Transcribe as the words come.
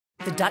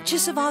The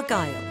Duchess of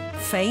Argyll,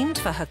 famed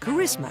for her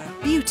charisma,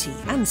 beauty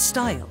and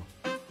style.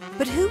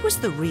 But who was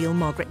the real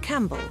Margaret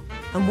Campbell?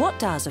 And what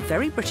does a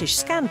very British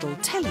scandal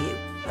tell you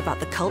about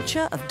the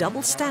culture of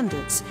double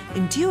standards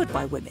endured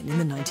by women in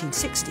the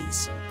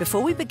 1960s?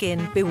 Before we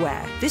begin,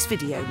 beware, this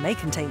video may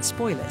contain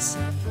spoilers.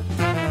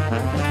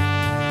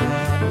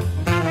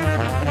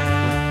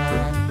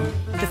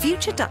 The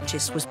future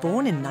Duchess was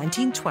born in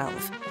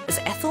 1912 as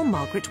Ethel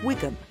Margaret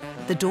Wigham,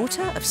 the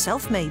daughter of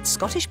self-made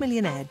Scottish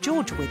millionaire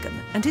George Wigham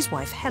and his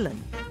wife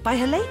Helen. By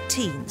her late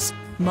teens,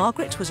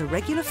 Margaret was a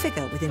regular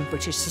figure within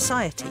British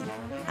society,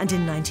 and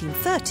in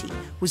 1930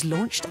 was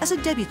launched as a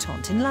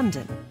debutante in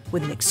London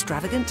with an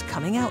extravagant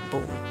coming-out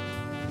ball.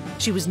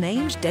 She was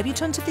named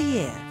Debutante of the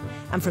Year,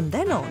 and from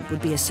then on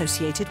would be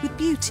associated with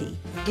beauty,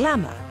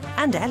 glamour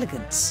and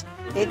elegance.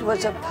 It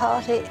was a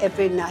party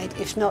every night,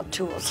 if not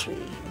 2 or 3.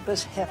 It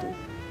was heaven.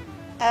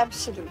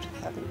 Absolute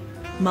heaven.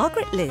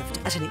 Margaret lived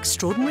at an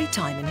extraordinary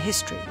time in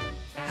history,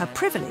 her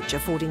privilege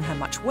affording her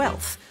much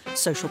wealth,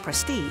 social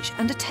prestige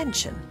and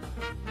attention.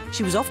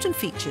 She was often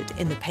featured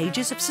in the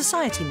pages of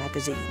society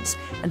magazines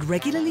and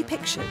regularly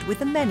pictured with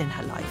the men in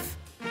her life.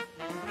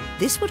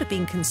 This would have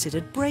been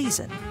considered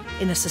brazen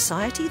in a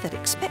society that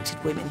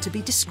expected women to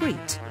be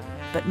discreet,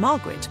 but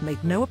Margaret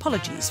made no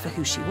apologies for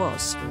who she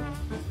was.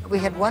 We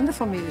had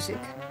wonderful music,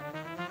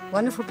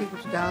 wonderful people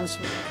to dance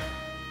with,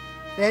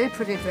 very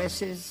pretty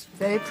dresses,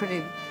 very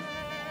pretty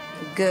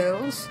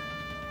girls,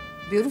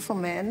 beautiful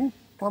men.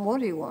 What more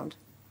do you want?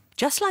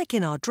 Just like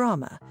in our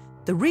drama,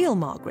 the real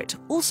Margaret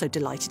also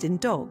delighted in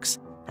dogs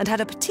and had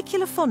a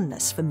particular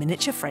fondness for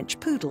miniature French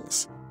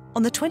poodles.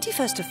 On the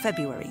 21st of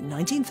February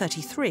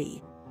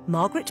 1933,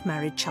 Margaret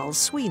married Charles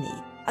Sweeney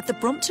at the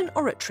Brompton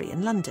Oratory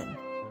in London.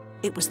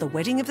 It was the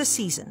wedding of the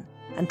season,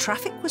 and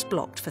traffic was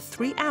blocked for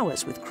 3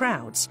 hours with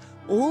crowds,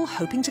 all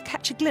hoping to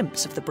catch a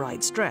glimpse of the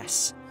bride's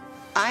dress.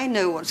 I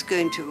know what's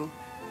going to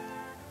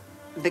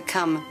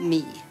become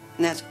me,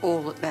 and that's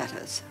all that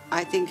matters.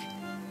 I think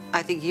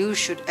you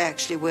should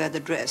actually wear the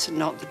dress and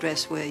not the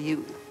dress wear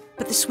you.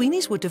 But the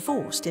Sweeneys were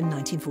divorced in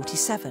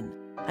 1947,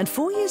 and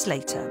 4 years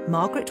later,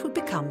 Margaret would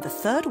become the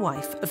 3rd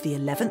wife of the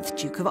 11th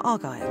Duke of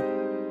Argyll.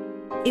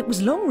 It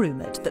was long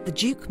rumoured that the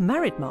Duke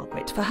married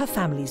Margaret for her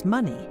family's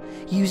money,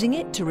 using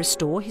it to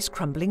restore his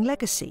crumbling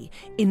legacy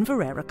in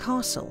Inverara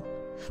Castle.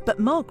 But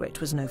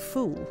Margaret was no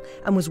fool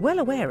and was well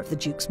aware of the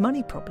Duke's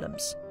money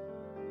problems.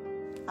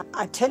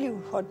 I tell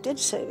you what did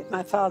save it,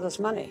 my father's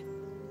money.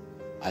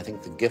 I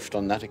think the gift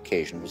on that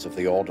occasion was of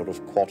the order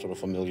of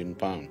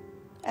 £250,000.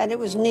 And it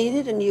was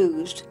needed and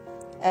used,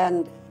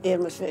 and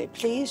Ian was very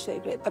pleased, very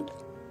great, but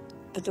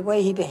the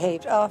way he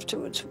behaved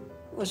afterwards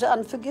was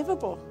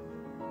unforgivable.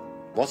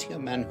 Was he a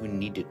man who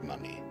needed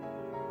money?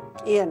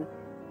 Ian?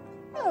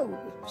 Oh,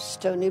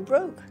 stony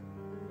broke.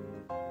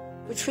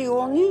 Which we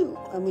all knew,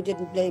 and we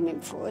didn't blame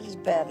him for it. It's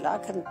bad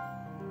luck, and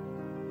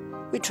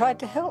we tried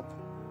to help.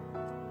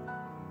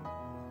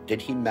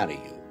 Did he marry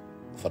you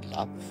for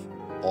love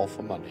or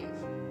for money?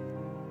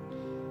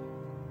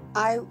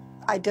 I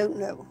don't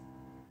know.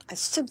 I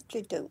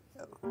simply don't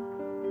know.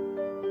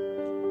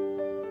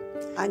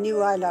 I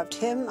knew I loved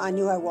him. I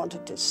knew I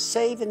wanted to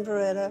save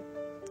Inverara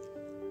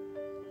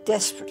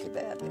desperately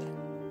badly.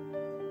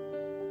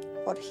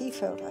 What he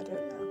felt, I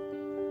don't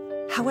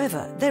know.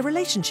 However, their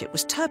relationship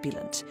was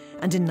turbulent,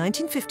 and in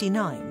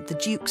 1959 the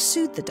Duke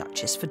sued the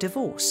Duchess for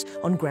divorce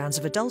on grounds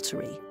of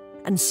adultery,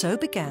 and so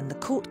began the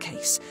court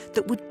case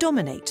that would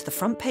dominate the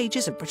front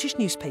pages of British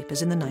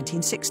newspapers in the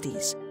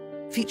 1960s,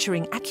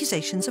 featuring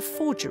accusations of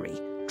forgery,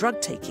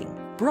 drug-taking,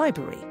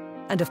 bribery,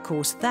 and of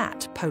course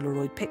that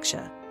Polaroid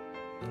picture.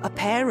 A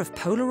pair of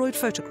Polaroid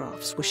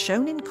photographs were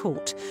shown in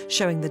court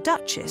showing the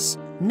Duchess,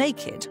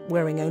 naked,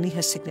 wearing only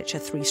her signature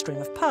 3-string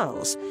of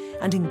pearls,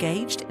 and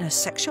engaged in a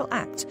sexual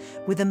act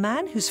with a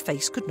man whose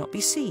face could not be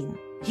seen.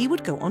 He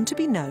would go on to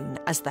be known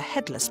as the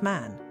Headless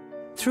Man.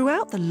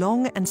 Throughout the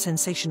long and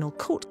sensational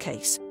court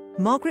case,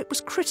 Margaret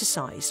was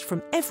criticised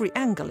from every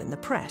angle in the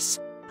press,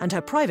 and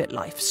her private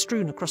life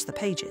strewn across the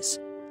pages.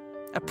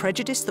 A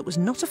prejudice that was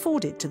not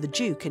afforded to the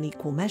Duke in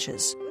equal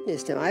measures.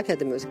 Goodness, now, I've had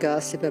the most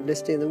ghastly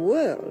publicity in the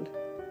world.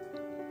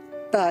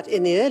 But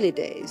in the early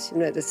days, you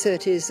know, the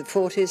 30s, the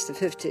 40s, the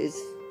 50s,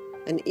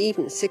 and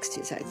even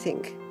 60s, I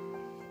think,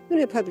 you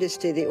know,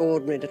 publicity, the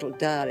ordinary little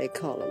diary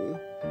column,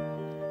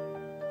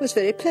 was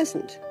very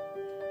pleasant.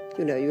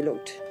 You know, you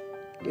looked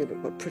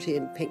pretty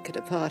in pink at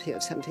a party or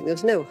something. There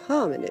was no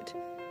harm in it.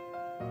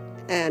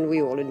 And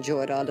we all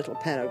enjoyed our little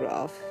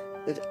paragraph.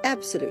 There was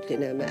absolutely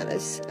no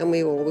malice, and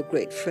we all were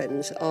great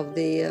friends of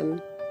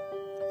the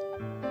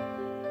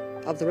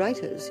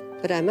writers.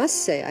 But I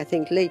must say, I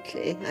think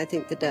lately,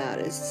 the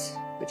diarists,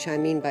 which I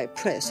mean by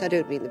press, I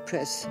don't mean the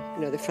press,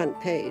 you know, the front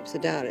page, the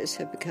diarists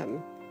have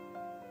become,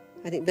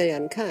 I think, very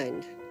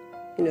unkind,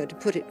 you know, to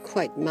put it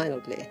quite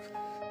mildly.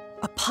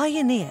 A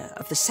pioneer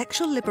of the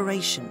sexual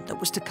liberation that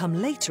was to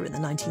come later in the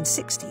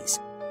 1960s,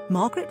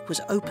 Margaret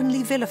was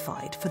openly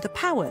vilified for the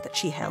power that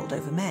she held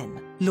over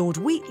men. Lord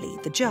Wheatley,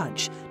 the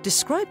judge,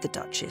 described the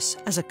Duchess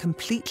as a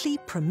completely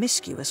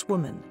promiscuous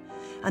woman,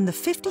 and the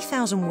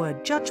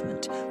 50,000-word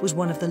judgment was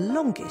one of the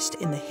longest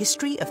in the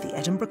history of the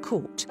Edinburgh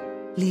court,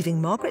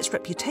 leaving Margaret's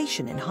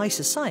reputation in high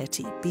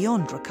society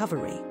beyond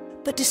recovery.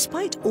 But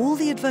despite all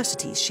the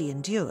adversities she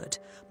endured,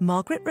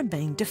 Margaret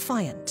remained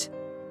defiant.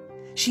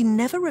 She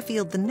never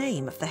revealed the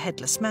name of the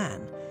headless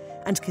man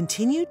and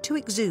continued to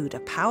exude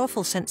a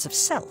powerful sense of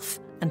self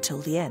until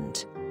the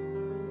end.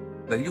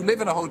 Now, you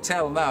live in a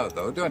hotel now,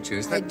 though, don't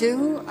you? I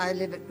do. I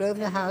live at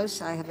Grosvenor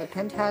House. I have a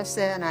penthouse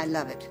there, and I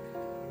love it.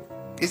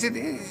 Is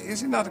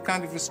it not a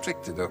kind of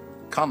restricted or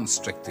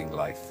constricting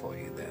life for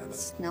you there?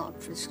 It's not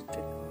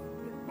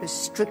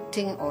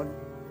restricting or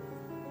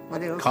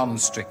what else?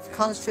 Constricting.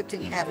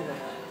 Constricting heaven.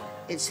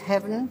 It's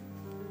heaven.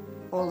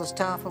 All the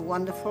staff are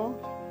wonderful.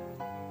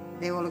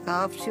 They all look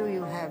after you.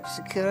 You have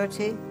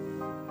security.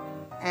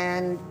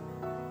 And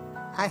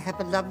I have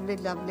a lovely,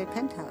 lovely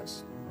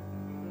penthouse.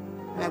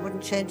 And I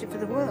wouldn't change it for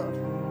the world.